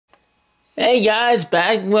Hey guys,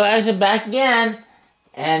 back. Well, actually back again,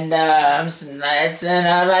 and I'd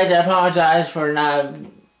like to apologize for not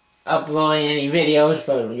uploading any videos.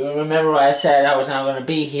 But you remember what I said I was not going to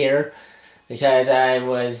be here because I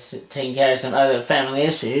was taking care of some other family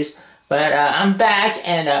issues. But I'm back,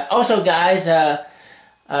 and also, guys,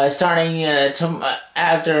 starting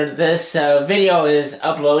after this video is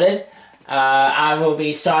uploaded. I will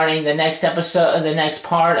be starting the next episode, the next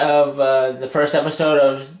part of the first episode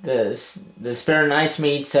of the Spirit and Ice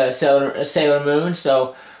meets Sailor Moon.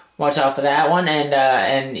 So watch out for that one.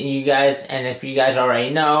 And you guys, and if you guys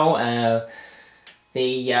already know,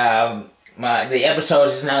 the episode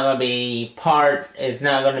is not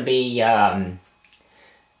going to be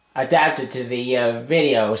adapted to the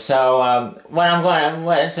video. So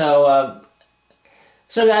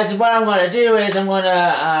So guys, what I'm going to do is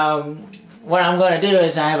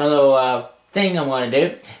I have a little thing I'm going to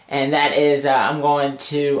do, and that is I'm going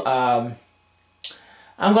to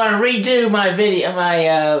redo my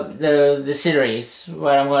video, the series.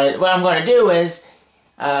 What I'm going to do is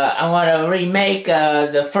I'm going to remake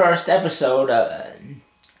the first episode.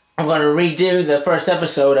 I'm going to redo the first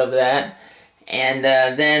episode of that, and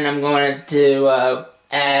then I'm going to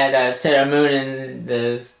add Sailor Moon and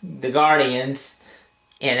the Guardians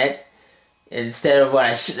in it, instead of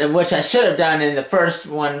which I should have done in the first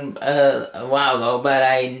one a while ago, but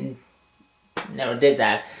I never did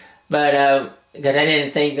that. But because I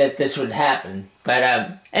didn't think that this would happen.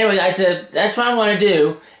 But anyway, guys, that's what I'm going to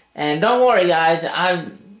do. And don't worry, guys.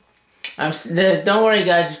 Don't worry,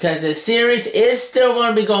 guys, because the series is still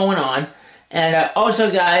going to be going on. And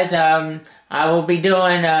also, guys, I will be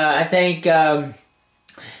doing. I think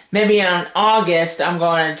maybe in August I'm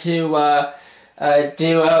going to. I'm going to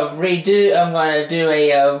do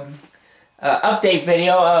a update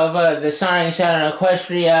video of the Sonic and Shadow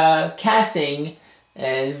Equestria casting,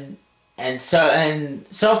 and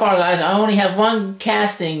so far, guys, I only have one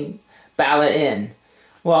casting ballot in.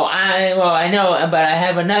 Well, I know, but I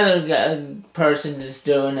have another person that's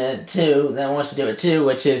doing it too, that wants to do it too,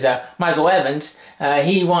 which is Michael Evans.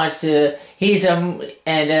 He wants to. What I'm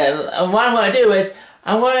going to do is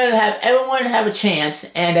I'm going to have everyone have a chance,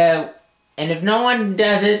 and if no one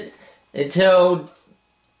does it if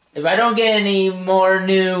I don't get any more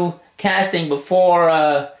new casting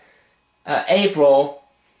before April,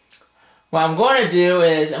 what I'm going to do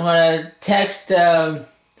is I'm going to text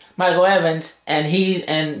Michael Evans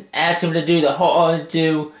and ask him to do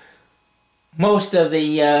most of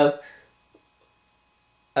the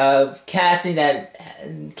casting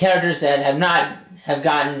characters that have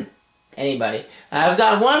gotten anybody. I've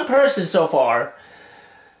got one person so far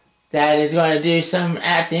that is going to do some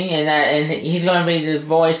acting, and he's going to be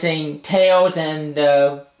voicing Tails and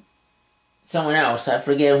someone else. I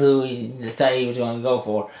forget who he decided he was going to go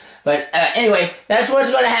for. But anyway, that's what's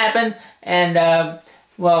going to happen. And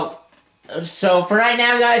so for right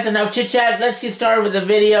now, guys, enough chit chat. Let's get started with the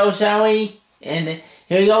video, shall we? And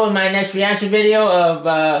here we go with my next reaction video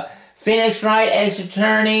of Phoenix Wright, Ace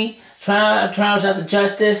Attorney, Trials of the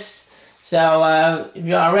Justice. So if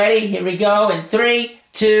you are ready, here we go in 3,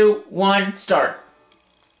 2, 1, start.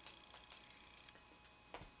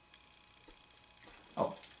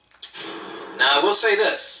 Oh. Now I will say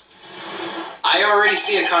this. I already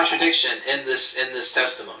see a contradiction in this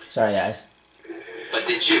testimony. Sorry, guys. But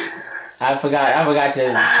did you? I forgot to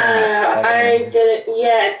turn it. I didn't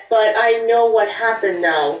yet, but I know what happened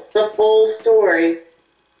now. The full story.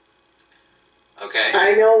 Okay.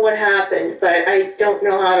 I know what happened, but I don't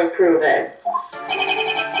know how to prove it.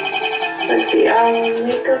 Let's see,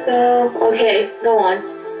 make a go. Okay, go on.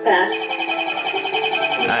 Pass.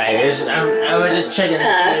 Alright, I was just checking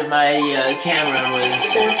if my camera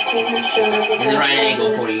was in the right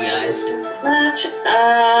angle for you guys. Match,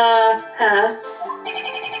 pass.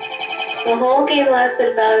 The whole game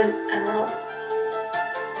lasted about an hour.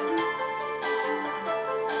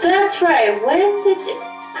 That's right, when did it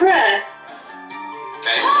press?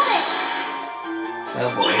 Okay. Oh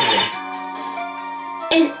boy.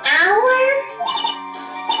 An hour?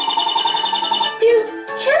 Do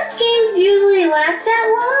chess games usually last that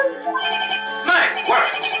long? My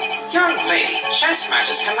word! Young lady, chess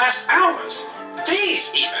matches can last hours,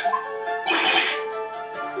 days even.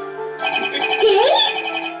 Days?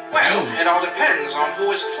 Well, it all depends on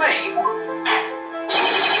who is playing.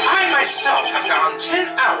 I myself have gone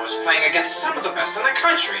 10 hours playing against some of the best in the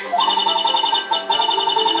country.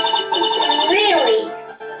 Really?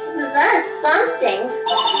 That's something.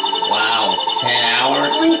 Wow, 10 hours?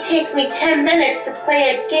 It only takes me 10 minutes to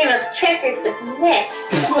play a game of checkers with Nick.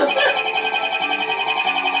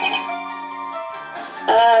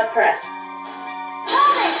 Press.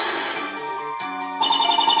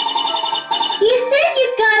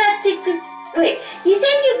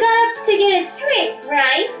 get a drink,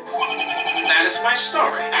 right? That is my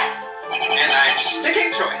story. And I'm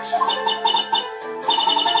sticking to it.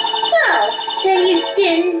 So, then you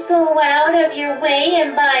didn't go out of your way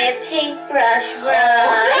and buy a paintbrush,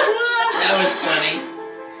 right? That was funny.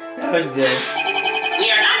 That was good. We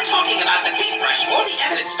are not talking about the paintbrush or the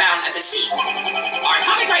evidence found at the scene. Our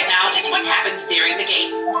topic right now is what happens during the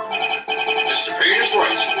game. Mr. Payne is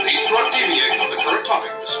right. Please do not deviate from the current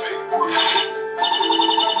topic, Miss Faye.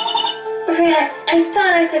 Rats, I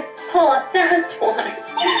thought I could pull a fast one.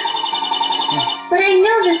 But I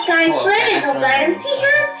know this guy planted those items, he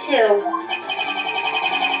had to.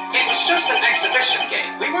 It was just an exhibition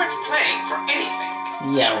game. We weren't playing for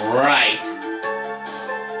anything. Yeah, right.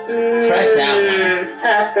 Press that one.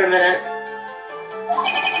 Pass for a minute.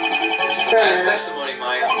 This is the last testimony,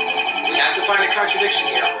 Maya. We have to find a contradiction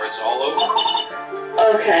here or it's all over.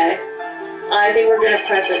 Okay. I think we're gonna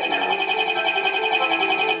press it now.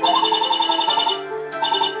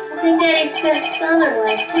 I think Daddy said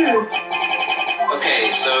otherwise.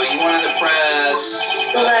 Okay, so you wanted to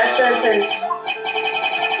press... The last sentence.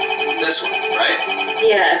 This one, right?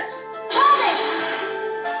 Yes.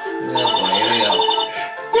 Oh boy, here we go.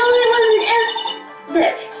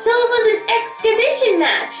 So it was an exhibition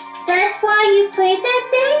match. That's why you played that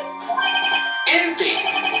day? Indeed.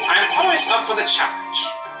 I'm always up for the challenge.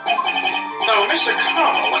 Though Mr.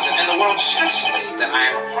 Carver wasn't in the World Chess League that I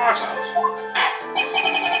am a part of.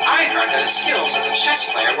 I heard that his skills as a chess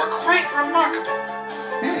player were quite remarkable.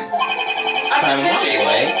 A pity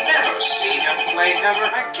we'll never see him play ever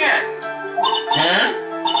again. Huh?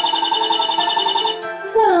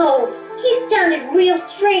 Whoa, he sounded real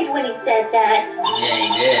strange when he said that. Yeah, he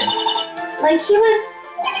did. Like he was...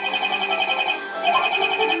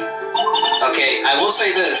 Okay, I will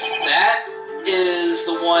say this. That is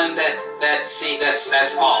the one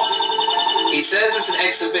that's off. He says it's an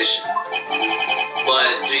exhibition.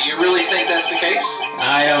 But do you really think that's the case?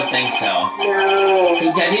 I don't think so. No.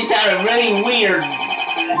 Because he sounded really weird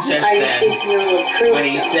just I just need to know the proof. when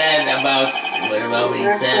he said about what he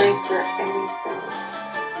said.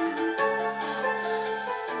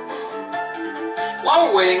 While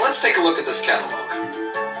we're waiting, let's take a look at this catalog.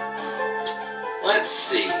 Let's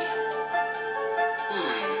see.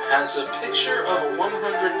 Has a picture of a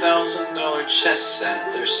 $100,000 chess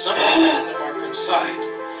set. There's something in the marker inside.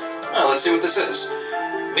 Well, let's see what this is.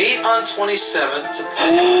 Meet on 27th to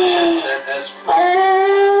play the chess set as...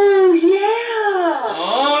 Oh, yeah!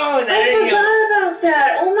 Oh, there you go. I forgot about that.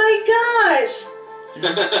 Oh my gosh!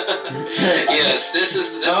 Yes, this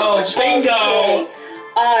is Oh, bingo! Okay.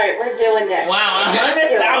 Alright, we're doing this. Wow,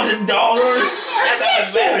 $100,000? That's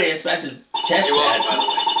a very expensive chess You're welcome, by set.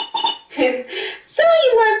 the way. So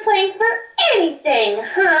you weren't playing for anything,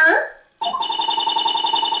 huh?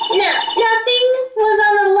 No, nothing was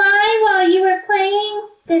on the line while you were playing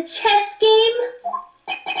the chess game?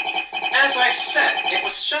 As I said, it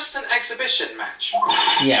was just an exhibition match.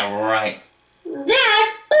 Yeah, right.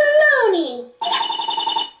 That's baloney!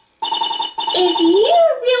 If you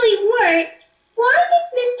really weren't, why did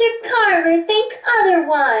Mr. Carver think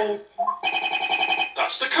otherwise?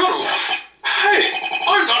 That's the catalog. Hey,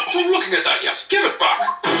 I'm not through looking at that yet. Give it back.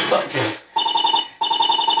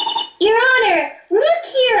 Your Honor, look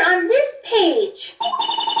here on this page.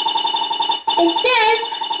 It says,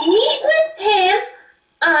 meet with him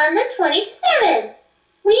on the 27th.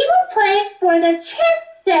 We will play for the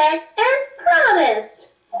chess set as promised.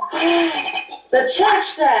 The chess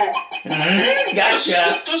set. Gotcha. Yes,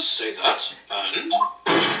 it does say that. And?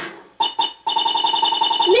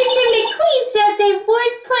 Mr. McQueen said they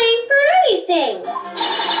weren't playing for anything.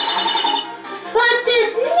 But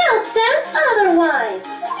this note says otherwise.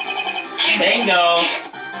 Bingo.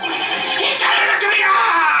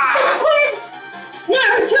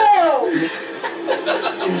 Naruto!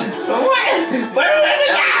 What?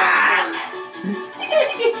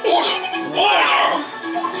 Order!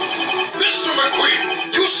 Mr. McQueen,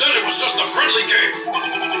 you said it was just a friendly game.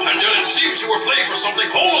 And yet it seems you were playing for something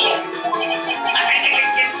all along.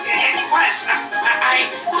 It was...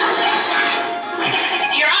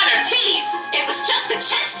 Your Honor, please! It was just a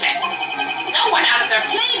chess set. No one out of their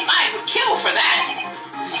plain mind would kill for that.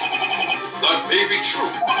 That may be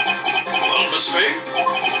true. Well, Miss Faye,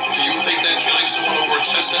 do you think that killing someone over a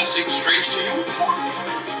chess set seems strange to you?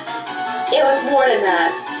 It was more than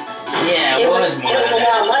that. Yeah, it was more It was than a that.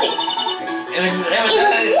 lot of money. It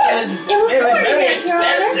was very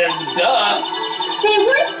expensive, duh. They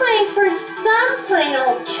weren't playing for some plain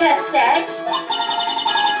old chess set.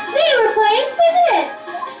 They were playing for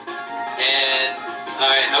this. And,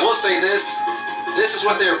 alright, I will say this. This is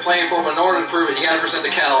what they were playing for, but in order to prove it, you gotta present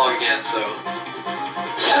the catalog again, so...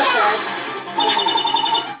 Okay.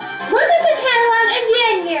 Look at the catalog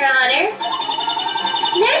again, Your Honor.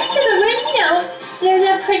 Next to the written note, there's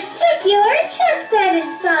a particular chess set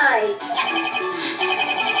inside.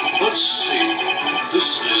 Let's see.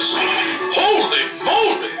 This is... Holy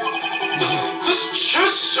moly! This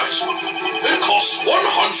chess set! It costs $100,000!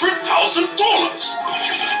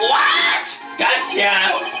 What?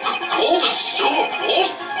 Gotcha! Gold and silver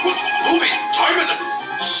balls with ruby, diamond, and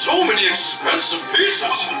so many expensive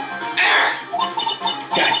pieces.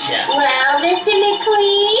 Gotcha. Well, Mr.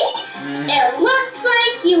 McLean, it looks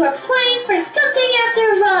like you were playing for something after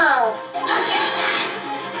all.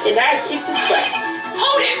 And I kicked his butt.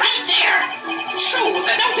 Hold it right there! True,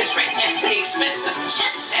 the note is written next to the expensive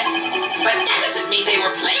chess set, but that doesn't mean they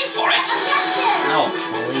were playing for it. Oh,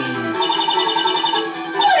 please.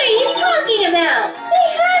 What are you talking about? They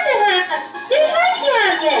had to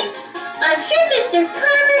happen. I'm sure Mr.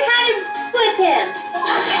 Carver had it with him.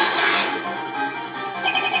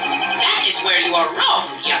 That is where you are wrong,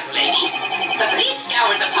 young lady. The police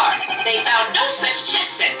scoured the park. They found no such chess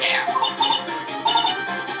set there.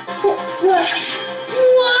 What?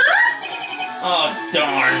 Oh,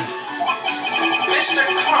 darn. Mr.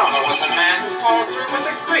 Carver was a man who followed through with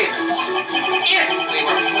agreements. If we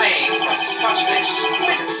were playing for such an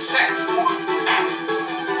exquisite set,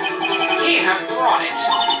 he'd have brought it.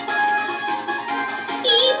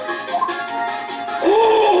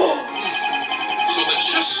 So the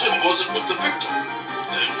chess set wasn't with the victim.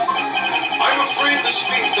 Then I'm afraid this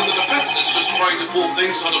means that the defense is just trying to pull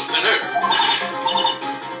things out of thin air.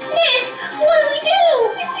 Nick, what do we do?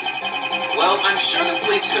 Well, I'm sure the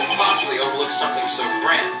police couldn't possibly overlook something so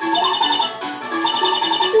grand.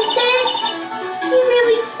 But then, he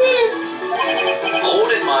really didn't.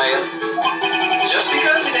 Hold it, Maya. Just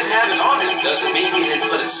because he didn't have it on him doesn't mean he didn't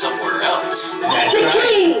put it somewhere else. That's The right.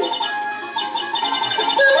 key!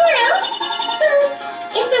 Somewhere else? So,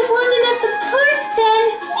 if it wasn't at the park, then...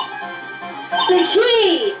 The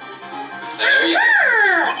key! There you go.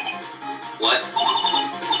 Ah! What?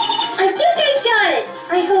 I think I got it.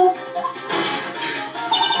 I hope.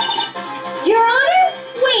 Your Honor,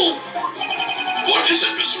 wait. What is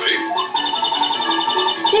it, Miss Faye?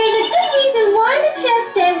 There's a good reason why the chess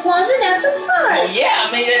set wasn't at the Oh, park. yeah,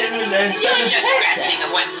 I mean, there's You're special just test grasping set.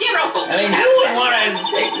 of what zero hope I mean, you who have would left. want to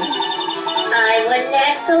take the... I wouldn't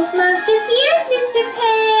act so smug just yet, Mr.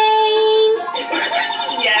 Payne.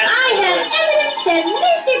 Yeah, I have evidence that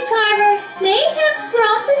Mr. Carver may have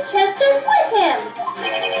brought the chess set with him.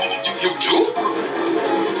 You do?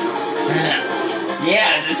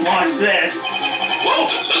 Yeah, just watch this. Well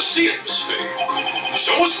then, let's see it, Miss Faye.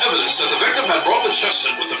 Show us evidence that the victim had brought the chess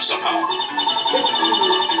set with him somehow.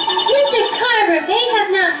 Mr. Carver may have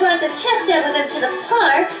not brought the chess set with him to the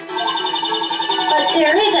park, but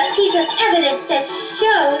there is a piece of evidence that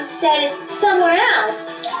shows that it's somewhere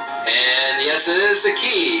else. And yes, it is the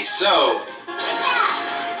key, so...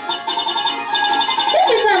 This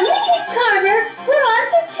is how Mr. Carver brought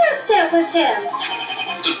the chess set with him.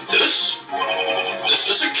 This? This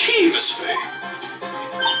is a key, Miss Faye.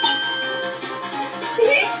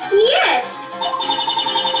 Yes.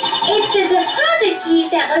 It's the deposit key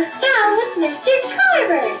that was found with Mr.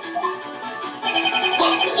 Carver.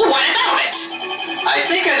 What about it? I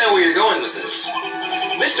think I know where you're going with this.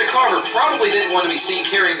 Mr. Carver probably didn't want to be seen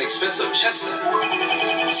carrying an expensive chess set.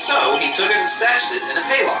 So he took it and stashed it in a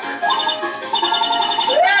pay locker.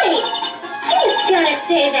 Right. I was gonna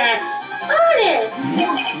say that. Honest.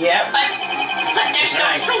 Yep. But there's no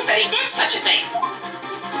Right. proof that he did such a thing.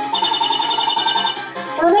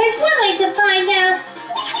 Well, there's one way to find out.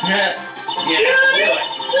 Yeah, Your do Honor, it.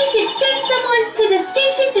 we should send someone to the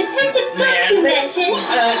station detective box Man, you this, mentioned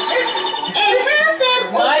and have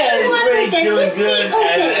them Maya open is the really letter that doing this good key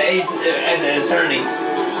opens. as an attorney.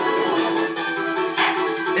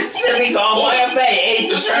 This should be called Maya Bay, ace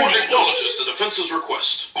This court attorney. acknowledges the defense's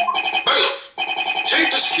request. Bailiff, take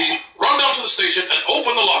this key, run down to the station, and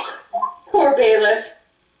open the locker. Poor bailiff.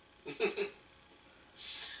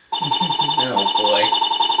 Oh boy.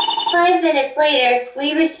 5 minutes later,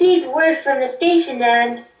 we received word from the station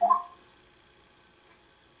and...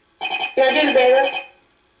 Can I do the bailiff?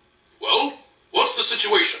 Well, what's the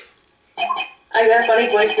situation? I got a funny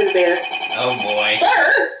voice for the bailiff. Oh boy.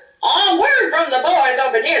 Sir, on word from the boys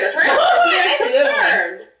over near the train Oh, station that's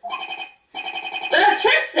confirmed. The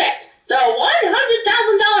chess set, the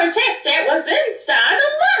 $100,000 chess set was inside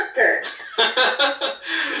the locker.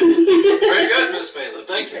 Very good, Miss Bailiff,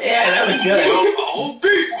 thank you. Yeah, that was good. Well, I'll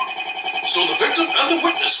be. So the victim and the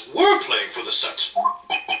witness were playing for the set.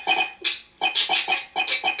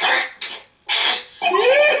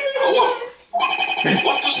 However,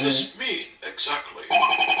 what does this mean exactly?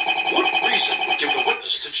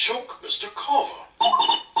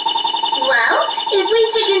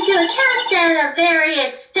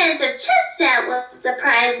 the chess set was the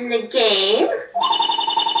prize in the game, then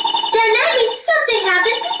that means something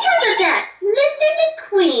happened because of that. Mr.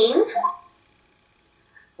 McQueen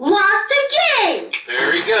lost the game.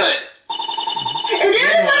 Very good. And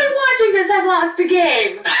everybody watching this has lost the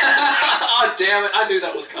game. Oh, damn it. I knew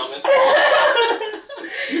that was coming.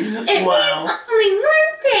 It means only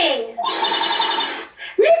one thing.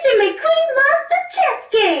 Mr. McQueen lost the chess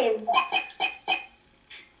game.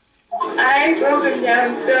 I broke him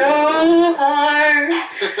down so hard.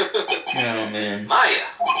 Oh, man. Maya,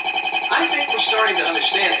 I think we're starting to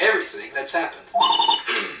understand everything that's happened.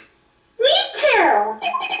 Me too.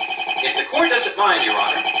 If the court doesn't mind, Your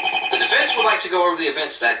Honor, the defense would like to go over the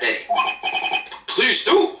events that day. Please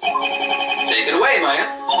do. Take it away, Maya.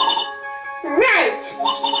 Right.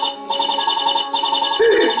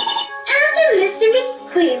 After Mr.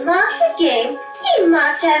 McQueen lost the game, he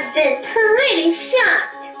must have been pretty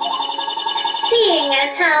shocked. Seeing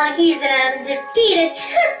as how he's an undefeated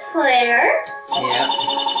chess player, Yeah.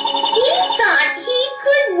 he thought he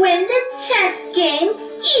could win the chess game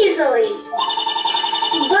easily.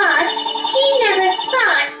 But he never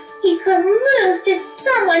thought he could lose to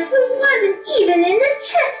someone who wasn't even in the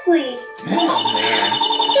chess league. Oh, man.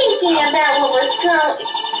 Thinking about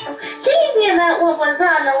what was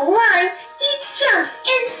on the line, he jumped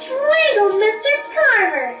and strangled Mr.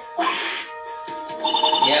 Carver.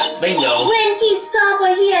 Yep, bingo. When he saw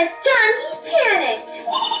what he had done, he panicked.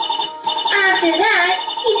 After that,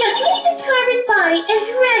 he took Mr. Carver's body and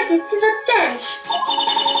dragged it to the bench.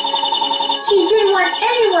 He didn't want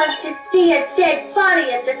anyone to see a dead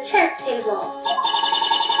body at the chess table.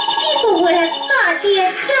 People would have thought he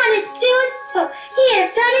had done it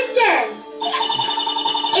then.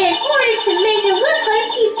 In order to make it look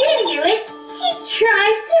like he didn't do it, he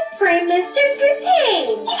tried to frame Mr.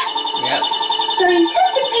 Paine. Yep. So he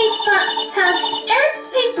took the paint pouch and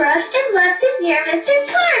paintbrush and left it near Mr.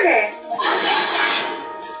 Carver.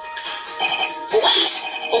 Wait!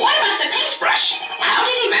 What about the paintbrush? How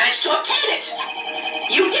did he manage to obtain it?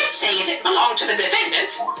 You did say it didn't belong to the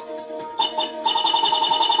defendant.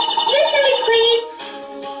 Mr.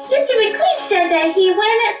 McQueen said that he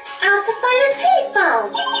went out to find a payphone.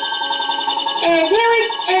 And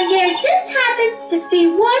there just happens to be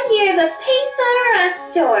one near the Paints on Us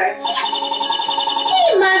store.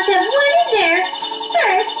 He must have went in there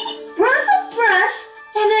first, brought the brush,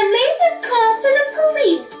 and then made the call to the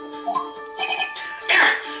police.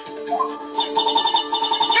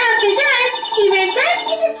 After that, he ran back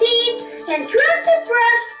to the scene and dropped the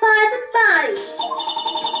brush by the body.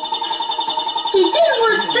 He didn't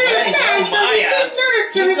look very bad, so he didn't notice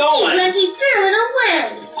the receipt when he threw it away.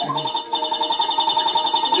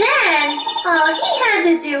 Then, all he had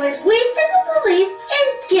to do was wait for the police and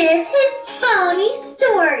give his phony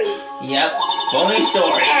story. Yep, phony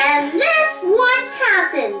story. And that's what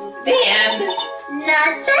happened. The end.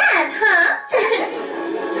 Not bad, huh?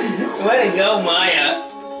 Way to go, Maya.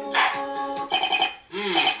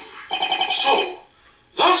 So,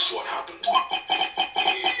 that's what happened.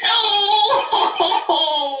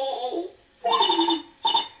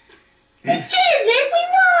 Isn't it? We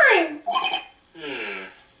won!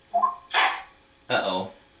 Uh-oh.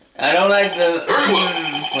 I don't like the... Very well.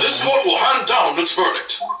 This court will hand down its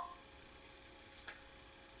verdict.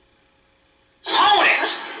 Hold it!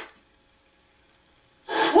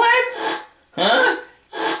 What? Huh?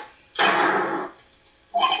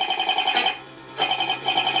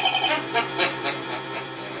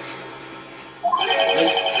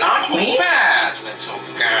 Not Queen? bad, little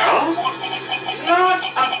girl. Not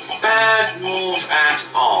a bad move at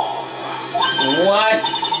all. What?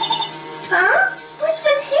 Huh? What's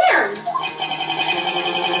with him?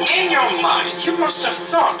 In your mind, you must have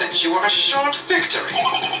thought that you were assured victory.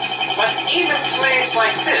 But even plays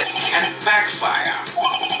like this can backfire.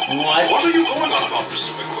 What? What are you going on about,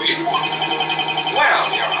 Mr. McQueen? Well,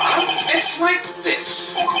 Your Honor, it's like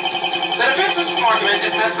this. The defense's argument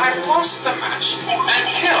is that I lost the match and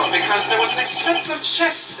killed because there was an expensive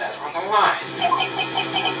chess set on the line.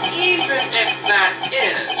 Even if that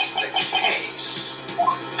is the case,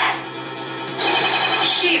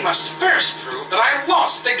 she must first prove that I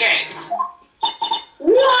lost the game.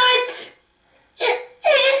 What?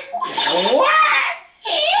 What?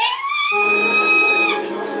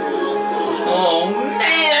 Oh,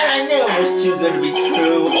 man, I knew it was too good to be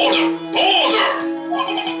true. Order! Order!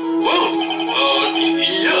 Well,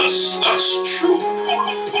 yes, that's true.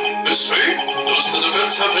 Miss Faye, does the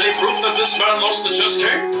defense have any proof that this man lost the chess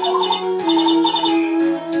game?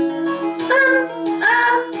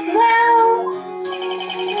 Well...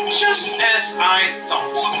 Just as I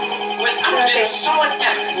thought. Without Without any solid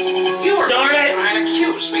evidence, you are going to try and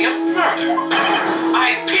accuse me of murder.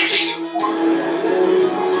 I pity you.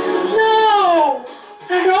 No!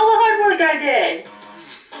 After all the hard work I did.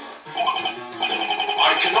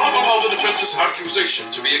 I cannot allow the defense's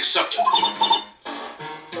accusation to be accepted.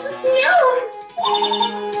 No!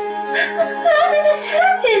 How did this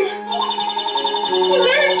happen? You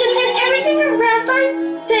managed to turn everything around by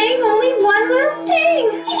saying only one little thing.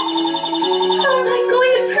 How am I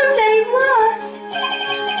going to prove that he lost?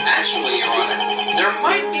 Actually, Your Honor, there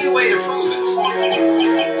might be a way to prove it.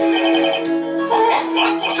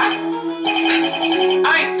 What was that?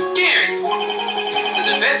 I dare you! The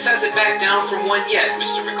defense hasn't backed down from one yet,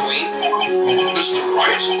 Mr. McQueen. Mr.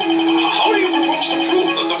 Wright, how do you propose to prove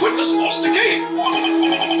that the witness lost the game?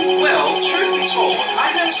 Well, truth be told, I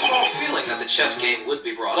had a small feeling that the chess game would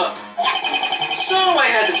be brought up. So I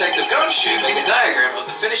had Detective Gumshoe make a diagram of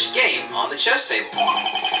the finished game on the chess table.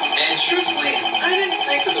 And truthfully, I didn't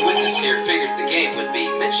think that the witness here figured the game would be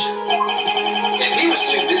mentioned. If he was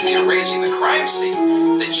too busy arranging the crime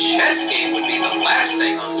scene, the chess game would be the last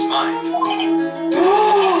thing on his mind.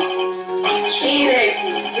 Phoenix,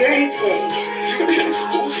 you dirty pig. You can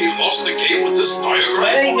prove he lost the game with this diagram?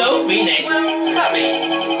 Way to go, Phoenix. Well, not me.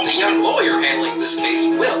 The young lawyer handling this case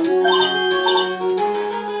will.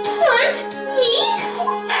 What? Me?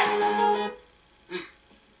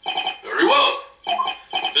 Very well.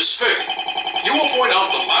 Miss Fay, you will point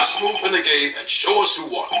out the last move in the game and show us who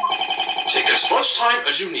won. Take as much time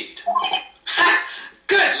as you need. Ha!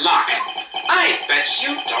 Good luck! I bet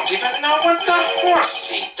you don't even know what the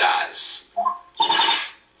horsey does.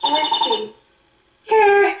 Horsey.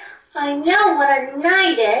 I know what a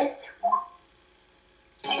knight is.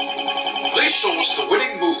 Please show us the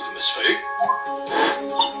winning move, Miss Fay.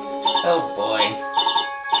 Oh boy.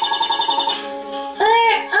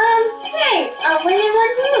 Hey, a winning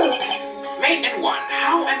one move. Mate in one,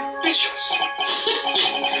 how ambitious.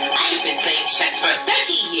 I've been playing chess for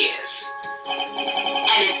 30 years.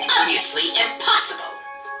 And it's obviously impossible.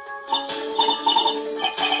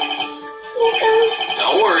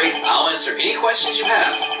 Don't worry, I'll answer any questions you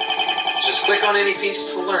have. Just click on any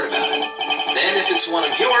piece to learn about it. Then if it's one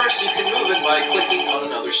of yours, you can move it by clicking on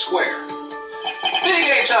another square.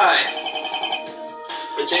 Minigame time!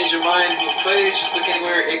 If you change your mind, move place, just click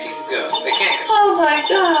anywhere, it can go. It can't go. Oh my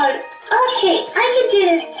god. Okay, I can do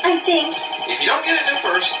this, I think. If you don't get it at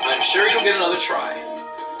first, I'm sure you'll get another try.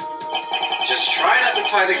 Just try not to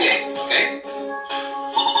tie the game, okay?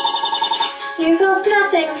 Here goes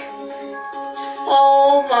nothing.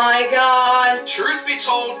 Oh my god. Truth be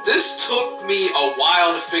told, this took me a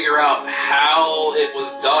while to figure out how it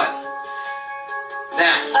was done.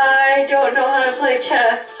 Now, I don't know how to play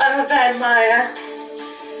chess. I'm a bad Maya.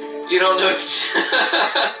 you don't know.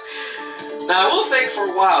 Now, I will think for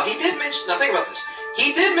a while. He did mention. Now, think about this.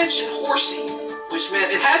 He did mention horsey, which meant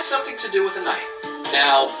it has something to do with a knight.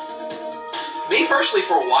 Now, me personally,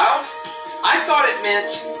 for a while, I thought it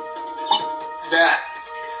meant that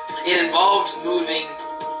it involved moving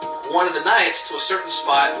one of the knights to a certain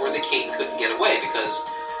spot where the king couldn't get away, because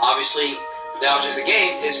obviously the object of the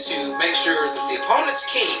game is to make sure that the opponent's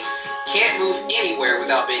king can't move anywhere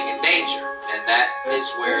without being in danger, and that is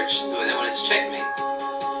where when it's checkmate.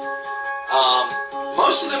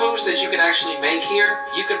 Most of the moves that you can actually make here,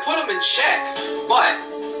 you can put them in check, but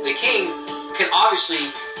the king can obviously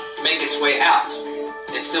make its way out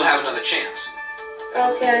and still have another chance.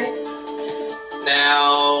 Okay.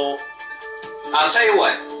 Now, I'll tell you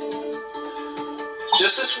what.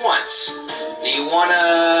 Just this once, do you want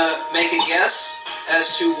to make a guess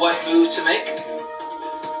as to what move to make?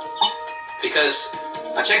 Because,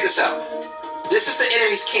 now check this out. This is the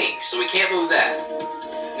enemy's king, so we can't move that.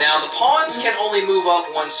 Now, the pawns can only move up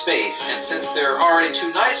one space, and since there are already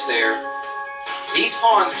two knights there, these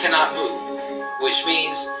pawns cannot move, which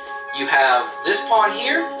means you have this pawn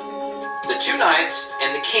here, the two knights,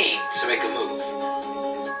 and the king to make a move.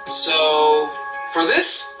 So, for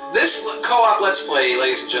this co-op Let's Play,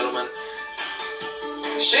 ladies and gentlemen,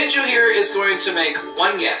 Shinju here is going to make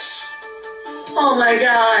one guess. Oh my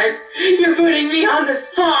god. You're putting me on the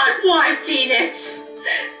spot. Why, Phoenix?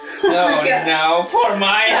 Oh, my God. no, poor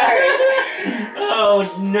Maya. Oh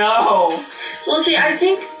no. Well, see, I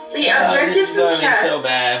think the objective this is gonna from chess. be so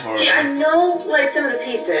bad for See, her. I know like some of the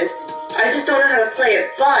pieces. I just don't know how to play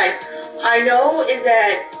it. But I know is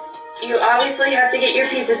that you obviously have to get your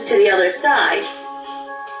pieces to the other side.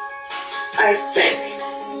 I think.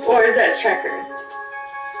 Or is that checkers?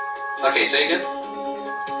 Okay, say again.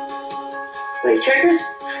 Wait, checkers?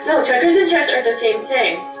 No, checkers and chess are the same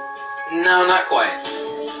thing. No, not quite.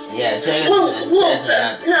 Yeah, checkers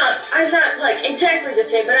I'm not like exactly the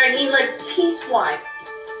same, but I mean like piece-wise.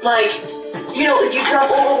 Like, you know, if you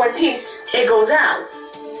jump over one piece, it goes out.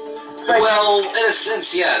 Like, well, in a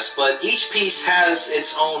sense, yes, but each piece has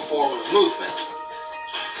its own form of movement.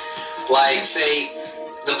 Like, say,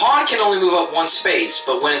 the pawn can only move up one space,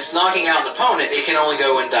 but when it's knocking out an opponent, it can only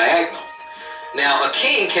go in diagonal. Now, a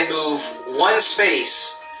king can move one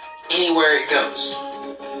space anywhere it goes.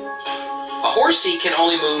 A horsey can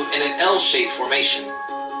only move in an L-shaped formation,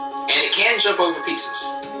 and it can jump over pieces.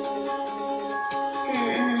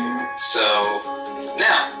 So,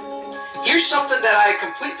 now, here's something that I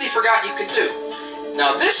completely forgot you could do.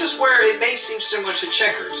 Now, this is where it may seem similar to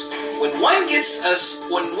checkers. When one gets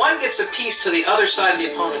a piece to the other side of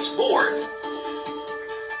the opponent's board,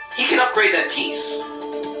 he can upgrade that piece.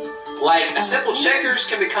 Like, a simple checkers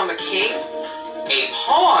can become a king. A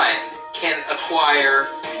pawn can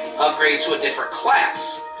upgrade to a different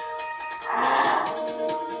class.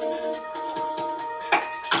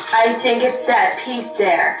 I think it's that piece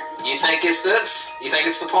there. You think it's this? You think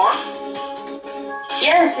it's the pawn?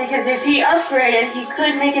 Yes, because if he upgraded, he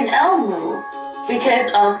could make an L move.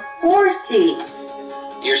 Because of horsey.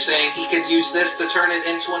 You're saying he could use this to turn it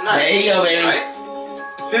into a knight? There you go, baby. Right?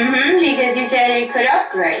 Because you said he could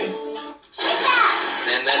upgrade.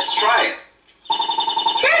 Then let's try it.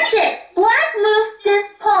 That's it! Black moved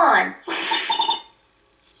this pawn.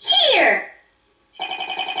 Here!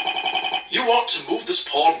 You want to move this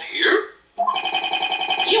pawn here?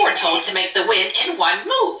 You were told to make the win in one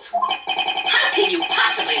move. How can you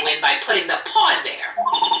possibly win by putting the pawn there?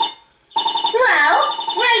 Well,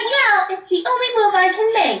 right now, it's the only move I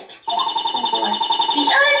can make. The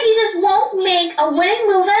other pieces won't make a winning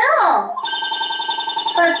move at all.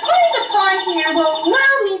 But putting the pawn here will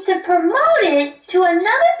allow me to promote it to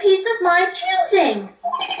another piece of my choosing.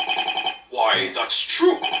 Why, that's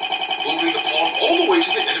true. Moving the pawn all the way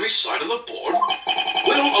to the enemy side of the board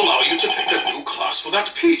will allow you to pick a new class for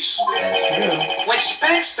that piece. Which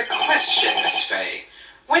begs the question, Miss Fay.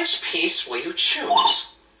 Which piece will you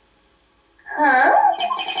choose? Huh?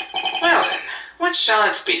 Well then, what shall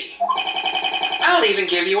it be? I'll even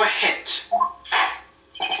give you a hint.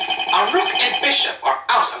 A rook and bishop are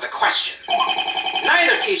out of the question.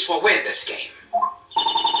 Neither piece will win this game.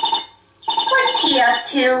 What's he up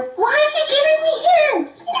to? Why is he giving me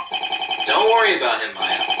hints? Don't worry about him,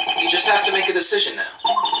 Maya. You just have to make a decision now.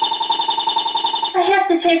 I have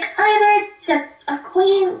to pick either a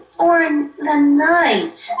queen or the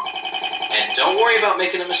knight. And don't worry about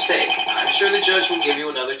making a mistake. I'm sure the judge will give you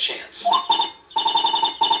another chance.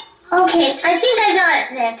 Okay, I think I got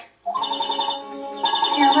it, Nick.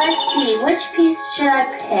 Now let's see, which piece should I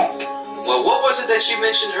pick? Well, what was it that you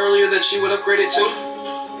mentioned earlier that you would upgrade it to?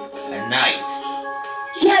 A knight.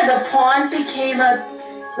 Yeah, the pawn became a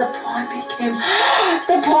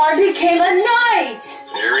knight!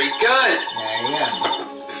 Very good. There you go.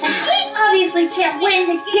 The queen obviously can't win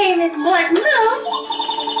the game in one move.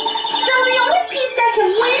 So the only piece that can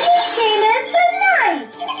win this game is the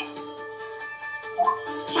knight.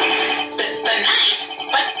 The knight?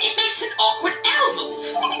 But it makes an awkward L move.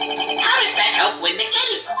 How does that help win the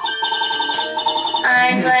game?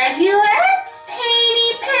 I'm glad you asked,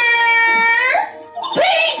 Painty Pants.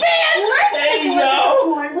 Painty Pants! Let's There take a you look at go. the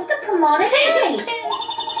board with the promoted knight.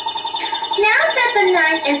 Now that the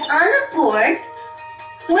knight is on the board,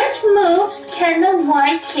 which moves can the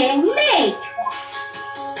white king make?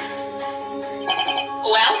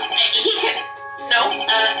 Well, he can... No,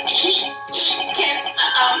 he can,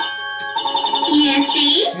 You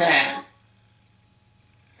see? Nah.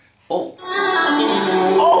 Oh.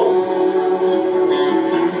 Oh!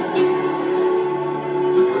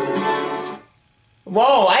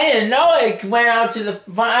 Whoa, I didn't know it went out to the...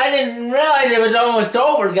 I didn't realize it was almost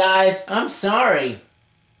over, guys. I'm sorry.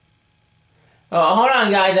 Oh, hold on,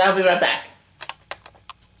 guys. I'll be right back.